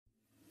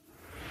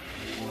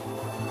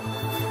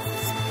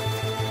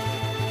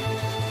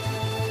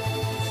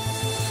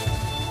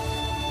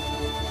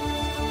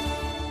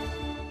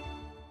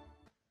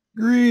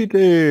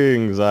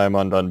Greetings, I'm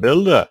Undone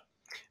Builder.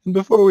 And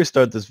before we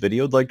start this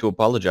video, I'd like to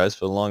apologize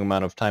for the long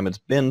amount of time it's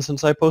been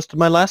since I posted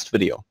my last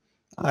video.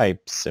 I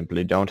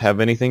simply don't have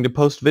anything to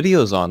post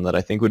videos on that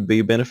I think would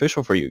be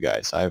beneficial for you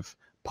guys. I've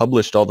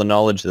published all the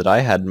knowledge that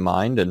I had in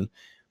mind, and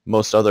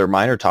most other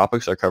minor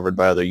topics are covered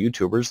by other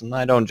YouTubers, and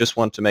I don't just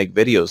want to make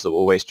videos that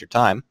will waste your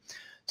time.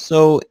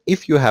 So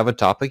if you have a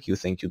topic you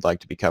think you'd like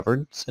to be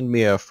covered, send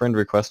me a friend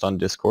request on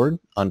Discord,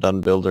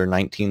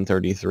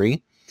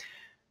 UndoneBuilder1933,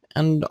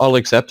 and I'll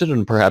accept it,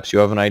 and perhaps you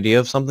have an idea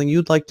of something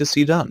you'd like to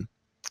see done.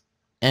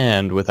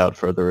 And without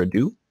further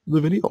ado, the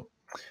video.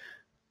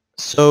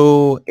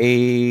 So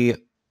a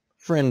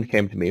friend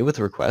came to me with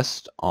a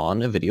request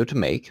on a video to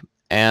make,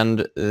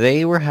 and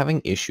they were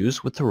having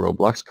issues with the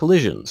Roblox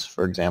collisions.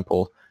 For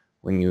example,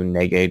 when you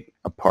negate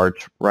a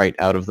part right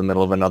out of the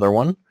middle of another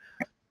one,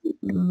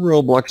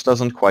 Roblox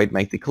doesn't quite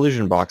make the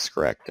collision box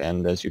correct,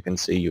 and as you can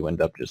see, you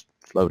end up just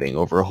floating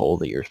over a hole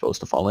that you're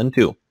supposed to fall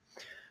into.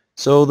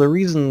 So the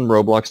reason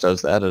Roblox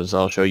does that, as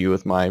I'll show you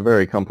with my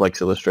very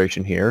complex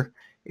illustration here,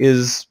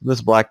 is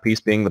this black piece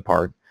being the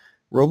part.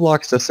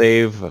 Roblox, to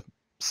save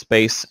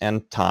space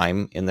and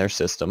time in their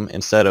system,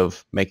 instead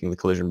of making the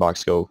collision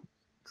box go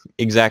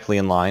exactly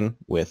in line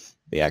with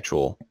the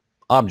actual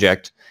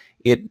object,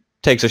 it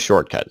takes a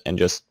shortcut and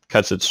just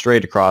cuts it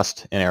straight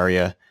across an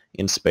area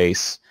in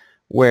space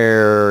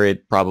where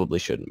it probably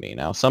shouldn't be.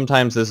 Now,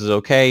 sometimes this is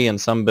okay. In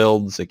some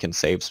builds, it can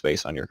save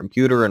space on your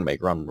computer and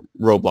make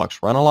Roblox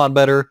run a lot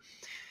better.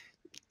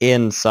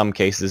 In some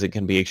cases, it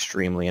can be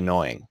extremely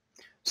annoying.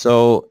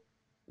 So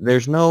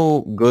there's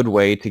no good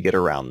way to get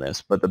around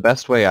this, but the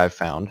best way I've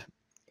found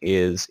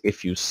is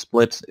if you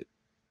split,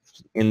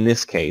 in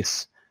this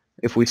case,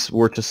 if we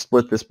were to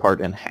split this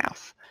part in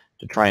half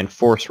to try and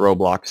force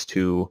Roblox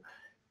to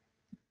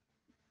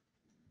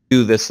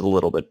do this a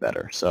little bit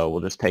better. So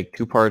we'll just take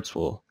two parts,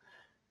 we'll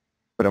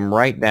put them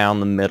right down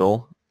the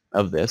middle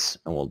of this,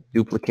 and we'll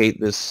duplicate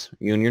this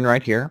union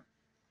right here.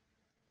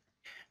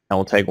 Now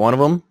we'll take one of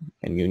them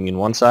and union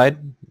one side,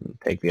 and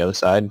take the other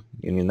side,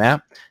 union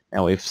that.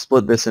 Now we've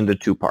split this into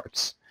two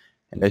parts.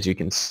 And as you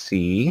can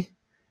see,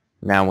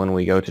 now when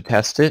we go to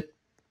test it,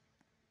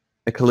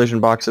 the collision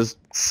box is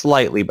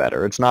slightly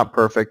better. It's not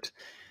perfect.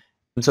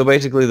 And so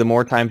basically the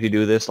more times you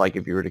do this, like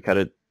if you were to cut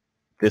it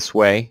this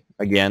way,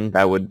 again,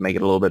 that would make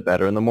it a little bit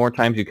better. And the more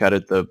times you cut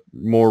it, the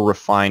more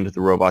refined the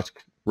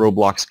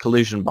Roblox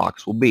collision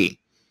box will be.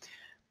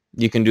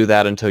 You can do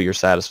that until you're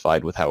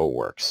satisfied with how it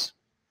works.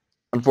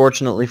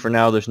 Unfortunately for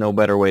now, there's no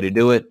better way to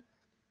do it,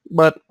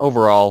 but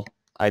overall,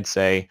 I'd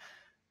say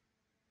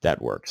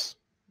that works.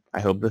 I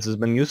hope this has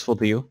been useful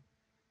to you.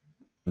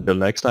 Until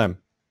next time.